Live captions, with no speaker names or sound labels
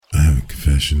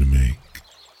confession to make.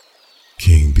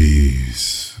 King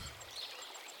Bees.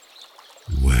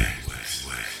 Wet.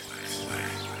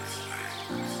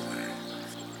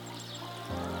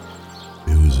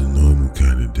 It was a normal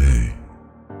kind of day.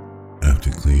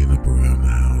 After cleaning up around the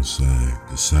house, I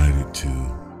decided to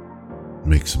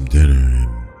make some dinner and,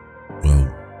 well,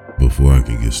 before I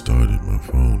could get started, my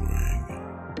phone rang.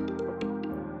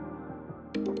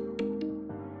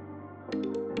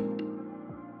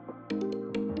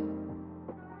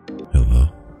 Hello?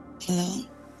 Hello,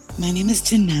 my name is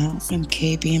Janelle from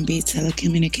KB&B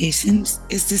Telecommunications.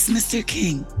 Is this Mr.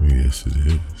 King? Yes, it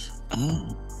is.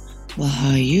 Oh, well,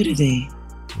 how are you today?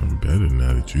 I'm better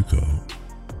now that you called.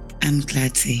 I'm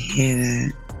glad to hear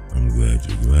that. I'm glad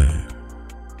you're glad.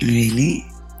 Really?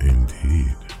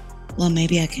 Indeed. Well,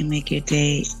 maybe I can make your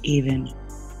day even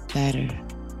better.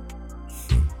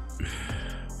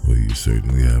 Well, you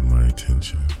certainly have my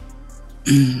attention.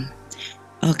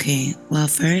 Okay, well,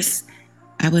 first,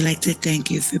 I would like to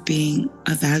thank you for being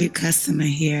a valued customer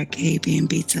here at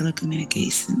KB&B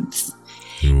Telecommunications.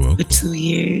 You're welcome. For 2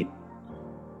 years.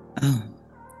 Oh,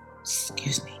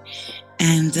 excuse me.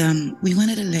 And we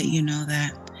wanted to let you know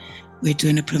that we're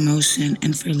doing a promotion,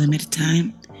 and for a limited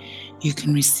time, you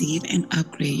can receive and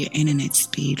upgrade your internet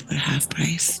speed for half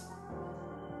price.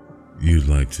 You'd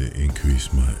like to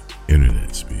increase my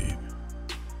internet speed?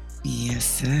 Yes,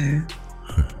 sir.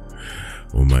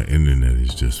 Well, my internet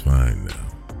is just fine now.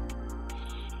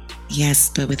 Yes,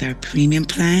 but with our premium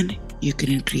plan, you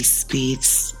can increase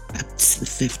speeds up to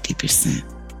 50%.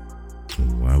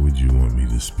 Why would you want me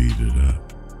to speed it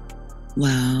up?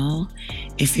 Well,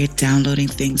 if you're downloading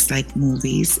things like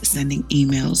movies, sending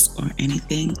emails, or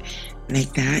anything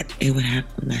like that, it would have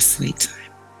less wait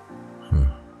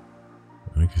time.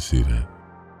 I can see that.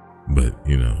 But,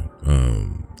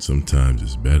 sometimes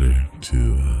it's better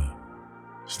to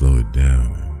slow it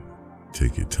down and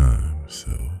take your time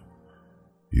so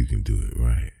you can do it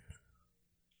right.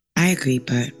 I agree,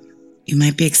 but you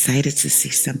might be excited to see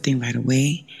something right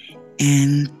away,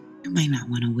 and you might not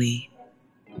want to wait.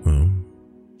 Well,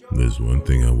 there's one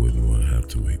thing I wouldn't want to have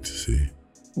to wait to see.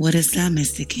 What is that,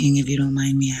 Mr. King, if you don't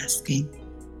mind me asking?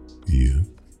 You?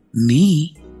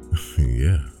 Me?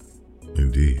 Yeah,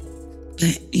 indeed.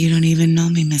 But you don't even know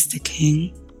me, Mr.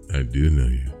 King. I do know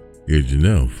you. You're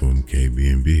Janelle from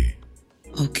KB&B.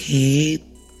 Okay,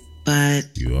 but...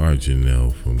 You are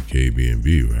Janelle from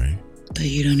KB&B, right? But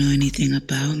you don't know anything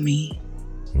about me.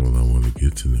 Well, I want to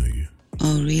get to know you.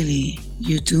 Oh, really?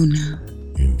 You do now?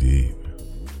 Indeed.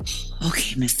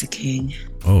 Okay, Mr. King.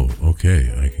 Oh,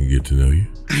 okay. I can get to know you?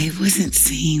 I wasn't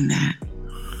saying that.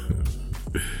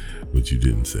 But you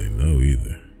didn't say no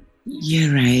either.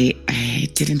 You're right. I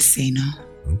didn't say no.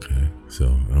 Okay,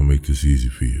 so I'll make this easy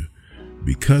for you.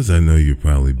 Because I know you're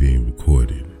probably being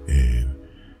recorded and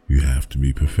you have to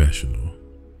be professional.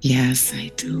 Yes,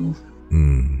 I do.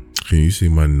 Can you see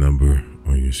my number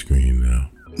on your screen now?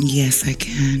 Yes, I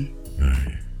can.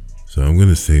 Alright, so I'm going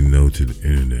to say no to the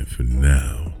internet for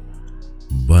now,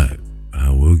 but I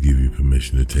will give you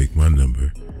permission to take my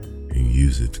number and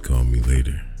use it to call me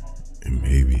later. And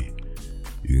maybe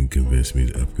you can convince me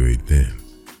to upgrade then.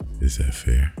 Is that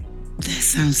fair? That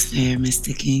sounds fair,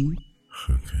 Mr. King.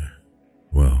 Okay.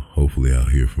 Well, hopefully I'll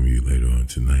hear from you later on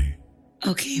tonight.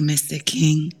 Okay, Mr.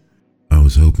 King. I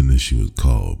was hoping that she would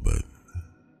call, but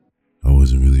I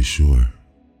wasn't really sure.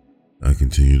 I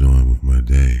continued on with my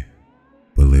day,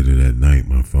 but later that night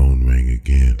my phone rang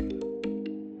again.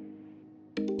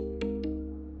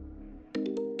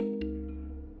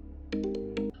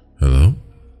 Hello?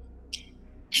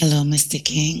 Hello, Mr.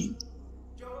 King.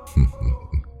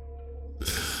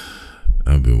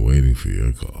 I've been waiting for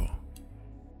your call.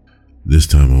 This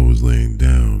time I was laying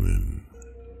down and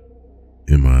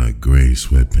in my gray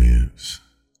sweatpants,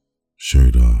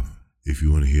 shirt off. If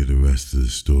you want to hear the rest of the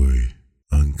story,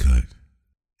 uncut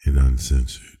and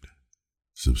uncensored,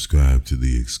 subscribe to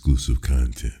the exclusive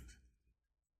content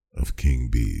of King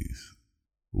Bees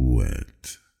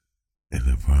Wet.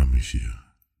 And I promise you,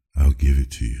 I'll give it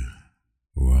to you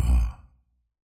raw.